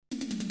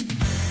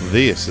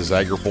This is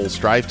AgriPulse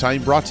Drive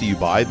Time, brought to you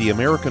by the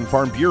American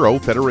Farm Bureau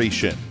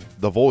Federation,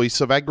 the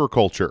voice of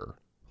agriculture.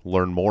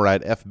 Learn more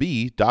at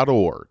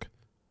fb.org.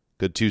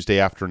 Good Tuesday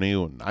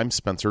afternoon. I'm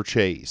Spencer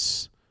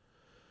Chase.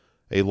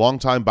 A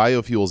longtime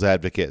biofuels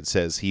advocate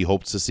says he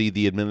hopes to see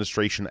the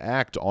administration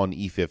act on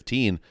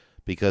E15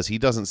 because he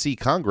doesn't see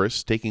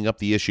Congress taking up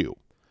the issue.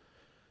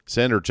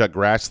 Senator Chuck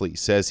Grassley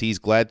says he's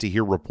glad to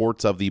hear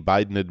reports of the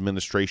Biden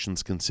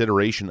administration's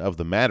consideration of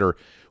the matter,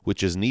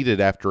 which is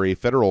needed after a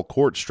federal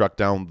court struck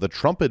down the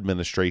Trump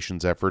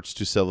administration's efforts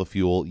to sell the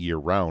fuel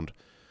year-round.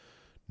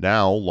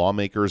 Now,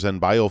 lawmakers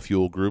and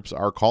biofuel groups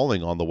are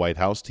calling on the White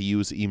House to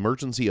use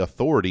emergency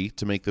authority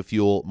to make the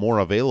fuel more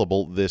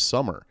available this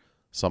summer,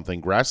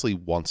 something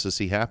Grassley wants to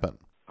see happen.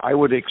 I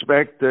would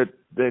expect that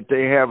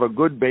they have a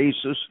good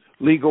basis,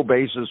 legal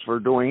basis for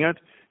doing it.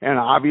 And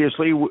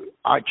obviously,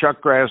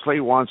 Chuck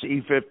Grassley wants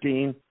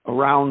E15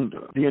 around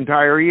the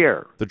entire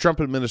year. The Trump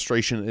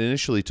administration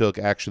initially took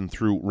action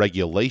through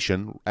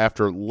regulation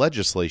after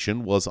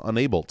legislation was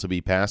unable to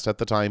be passed at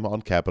the time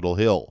on Capitol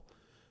Hill.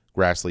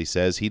 Grassley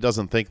says he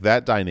doesn't think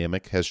that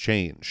dynamic has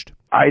changed.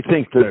 I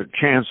think the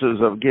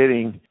chances of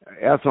getting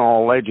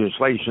ethanol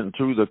legislation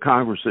through the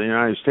Congress of the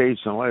United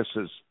States, unless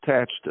it's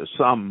attached to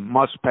some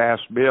must-pass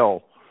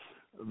bill,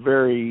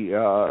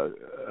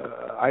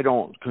 I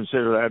don't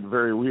consider that a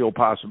very real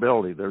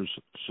possibility. There's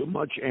so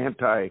much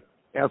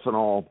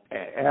anti-ethanol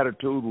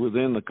attitude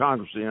within the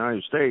Congress of the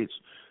United States.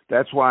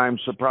 That's why I'm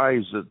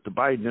surprised that the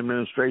Biden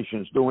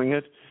administration is doing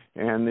it.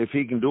 And if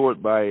he can do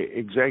it by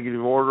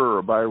executive order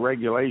or by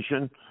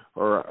regulation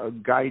or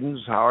guidance,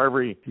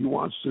 however he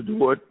wants to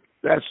do it,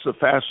 that's the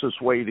fastest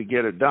way to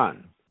get it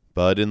done.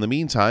 But in the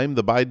meantime,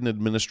 the Biden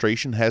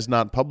administration has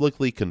not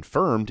publicly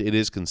confirmed it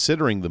is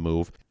considering the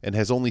move and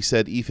has only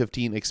said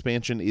E15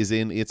 expansion is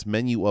in its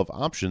menu of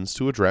options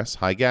to address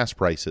high gas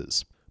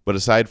prices. But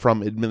aside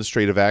from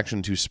administrative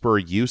action to spur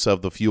use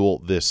of the fuel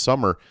this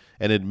summer,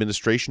 an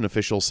administration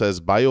official says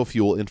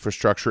biofuel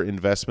infrastructure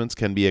investments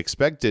can be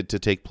expected to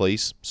take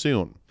place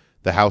soon.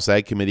 The House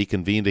Ag Committee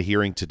convened a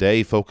hearing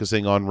today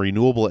focusing on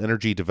renewable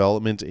energy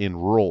development in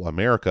rural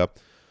America.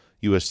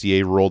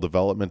 USDA Rural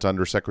Development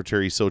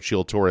Undersecretary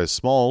Xochitl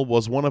Torres-Small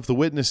was one of the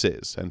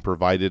witnesses and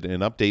provided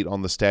an update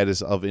on the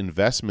status of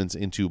investments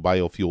into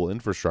biofuel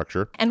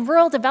infrastructure. And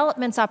rural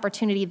development's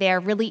opportunity there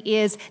really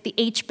is the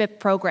HBIP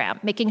program,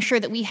 making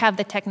sure that we have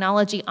the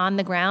technology on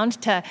the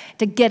ground to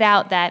get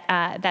out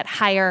that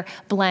higher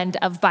blend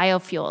of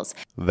biofuels.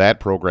 That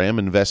program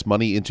invests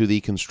money into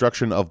the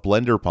construction of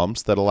blender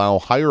pumps that allow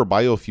higher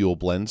biofuel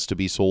blends to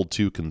be sold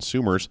to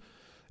consumers.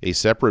 A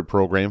separate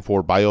program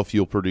for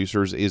biofuel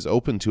producers is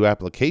open to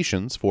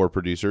applications for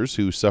producers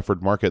who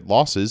suffered market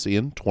losses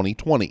in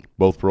 2020.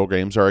 Both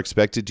programs are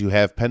expected to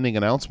have pending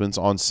announcements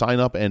on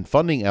sign-up and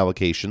funding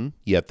allocation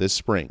yet this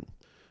spring.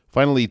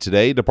 Finally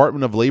today,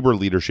 Department of Labor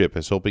leadership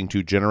is hoping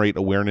to generate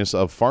awareness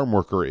of farm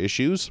worker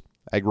issues.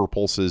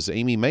 AgriPulse's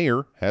Amy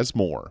Mayer has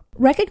more.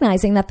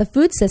 Recognizing that the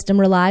food system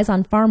relies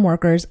on farm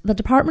workers, the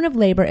Department of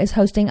Labor is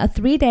hosting a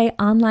 3-day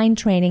online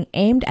training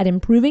aimed at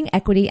improving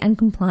equity and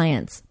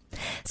compliance.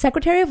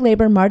 Secretary of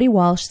Labor Marty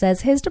Walsh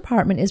says his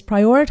department is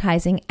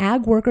prioritizing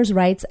ag workers'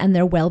 rights and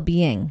their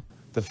well-being.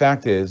 The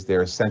fact is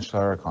they're essential to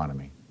our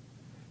economy,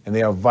 and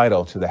they are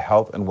vital to the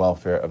health and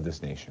welfare of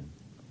this nation.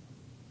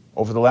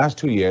 Over the last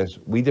 2 years,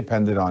 we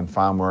depended on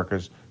farm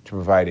workers to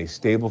provide a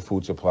stable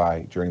food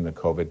supply during the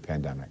COVID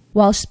pandemic.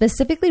 Walsh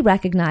specifically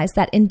recognized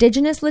that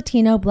Indigenous,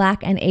 Latino,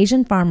 Black, and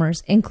Asian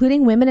farmers,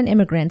 including women and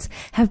immigrants,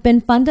 have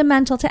been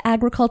fundamental to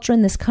agriculture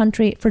in this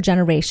country for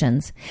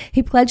generations.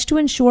 He pledged to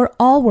ensure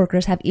all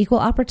workers have equal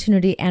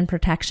opportunity and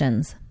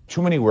protections.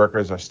 Too many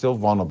workers are still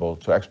vulnerable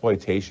to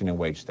exploitation and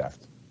wage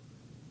theft.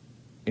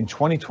 In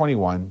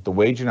 2021, the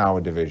Wage and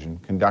Hour Division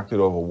conducted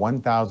over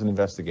 1,000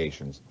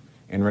 investigations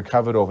and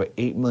recovered over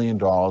 $8 million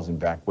in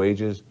back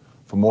wages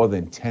for more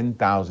than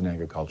 10,000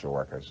 agricultural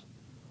workers.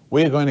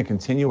 We are going to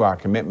continue our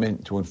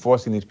commitment to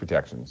enforcing these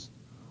protections.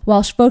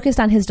 Walsh focused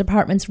on his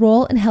department's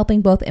role in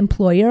helping both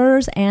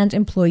employers and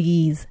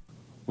employees.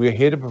 We are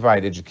here to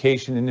provide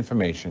education and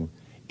information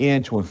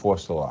and to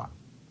enforce the law.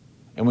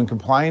 And when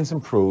compliance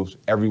improves,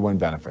 everyone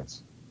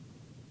benefits.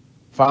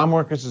 Farm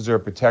workers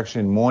deserve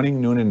protection morning,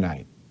 noon, and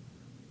night,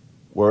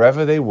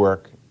 wherever they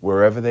work,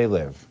 wherever they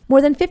live.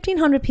 More than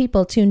 1,500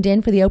 people tuned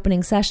in for the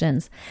opening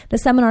sessions. The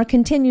seminar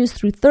continues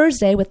through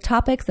Thursday with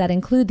topics that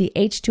include the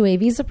H-2A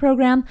visa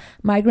program,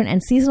 migrant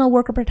and seasonal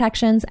worker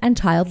protections, and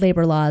child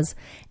labor laws.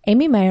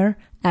 Amy Mayer,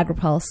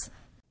 AgriPulse.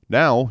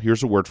 Now,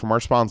 here's a word from our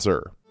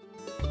sponsor.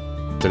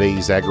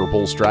 Today's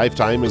AgriPulse Drive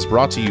Time is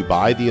brought to you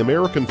by the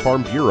American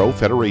Farm Bureau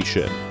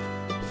Federation.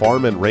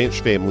 Farm and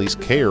ranch families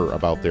care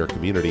about their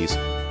communities.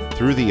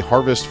 Through the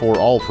Harvest for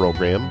All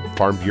program,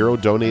 Farm Bureau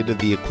donated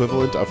the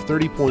equivalent of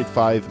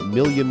 30.5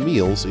 million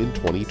meals in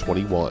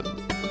 2021.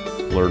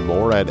 Learn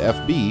more at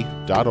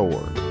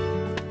fb.org.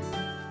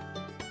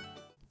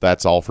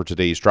 That's all for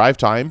today's Drive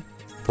Time.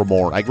 For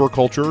more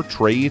agriculture,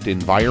 trade,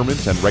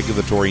 environment, and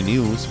regulatory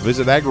news,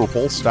 visit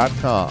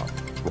agripulse.com.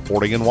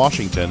 Reporting in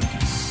Washington,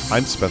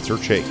 I'm Spencer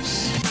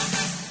Chase.